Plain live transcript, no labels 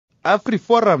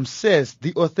AfriForum's says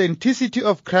the authenticity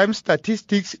of crime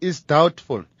statistics is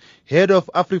doubtful. Head of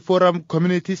AfriForum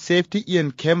Community Safety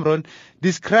Ian Cameron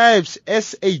describes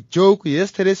as a joke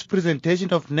yesterday's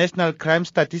presentation of national crime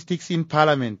statistics in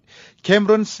Parliament.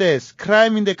 Cameron says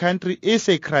crime in the country is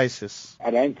a crisis.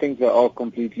 I don't think they are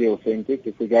completely authentic.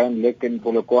 If we go and look in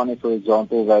Polokwane, for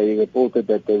example, they reported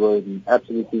that there were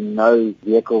absolutely no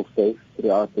vehicle thefts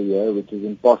throughout the year, which is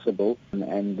impossible.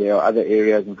 And there are other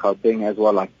areas in Gauteng as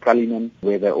well, like Cullinan,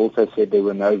 where they also said there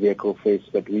were no vehicle thefts,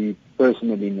 but we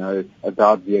personally know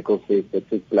about vehicle thefts that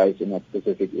took place in that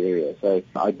specific area. So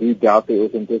I do doubt the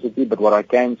authenticity, but what I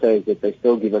can say is that they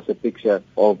still give us a picture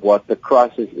of what the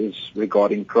crisis is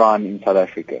regarding crime in South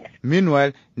Africa.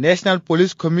 Meanwhile, National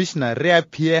Police Commissioner Rea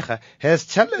Pierre has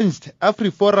challenged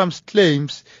AfriForum's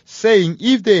claims, saying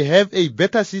if they have a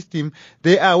better system,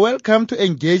 they are welcome to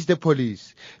engage the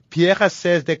police. Pierre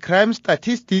says the crime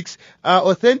statistics are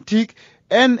authentic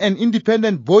and an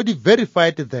independent body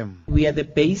verified them. We are the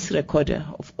base recorder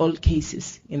of all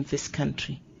cases in this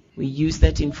country. We use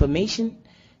that information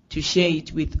to share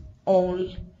it with all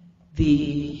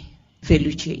the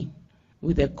value chain,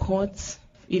 with the courts.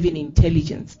 Even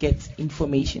intelligence gets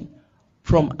information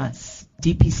from us.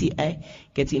 DPCI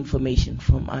gets information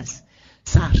from us.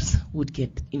 SARS would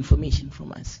get information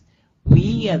from us.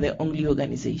 We are the only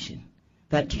organization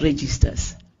that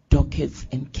registers dockets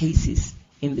and cases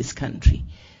in this country.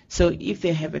 So if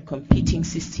they have a competing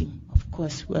system, of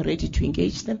course, we're ready to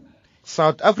engage them.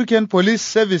 South African Police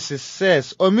Services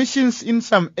says omissions in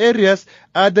some areas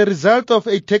are the result of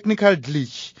a technical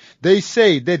glitch. They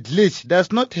say the glitch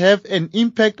does not have an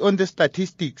impact on the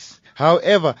statistics.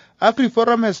 However,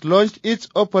 AfriForum has launched its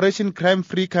Operation Crime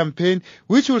Free campaign,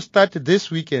 which will start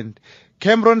this weekend.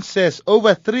 Cameron says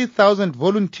over 3,000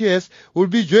 volunteers will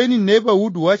be joining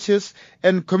neighborhood watches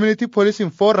and community policing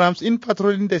forums in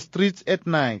patrolling the streets at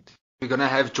night. We're going to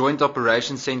have joint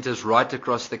operation centers right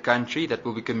across the country that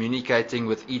will be communicating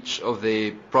with each of the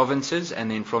provinces,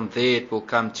 and then from there it will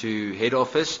come to head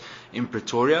office in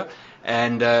Pretoria.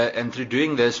 And through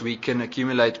doing this, we can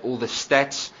accumulate all the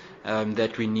stats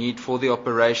that we need for the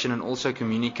operation, and also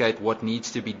communicate what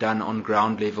needs to be done on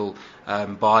ground level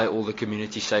by all the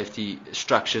community safety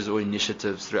structures or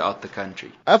initiatives throughout the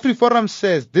country. AfriForum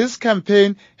says this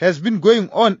campaign has been going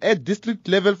on at district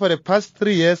level for the past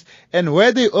 3 years, and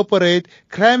where they operate,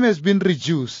 crime has been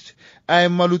reduced. I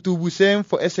am Malutu Buseng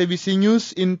for SABC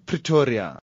News in Pretoria.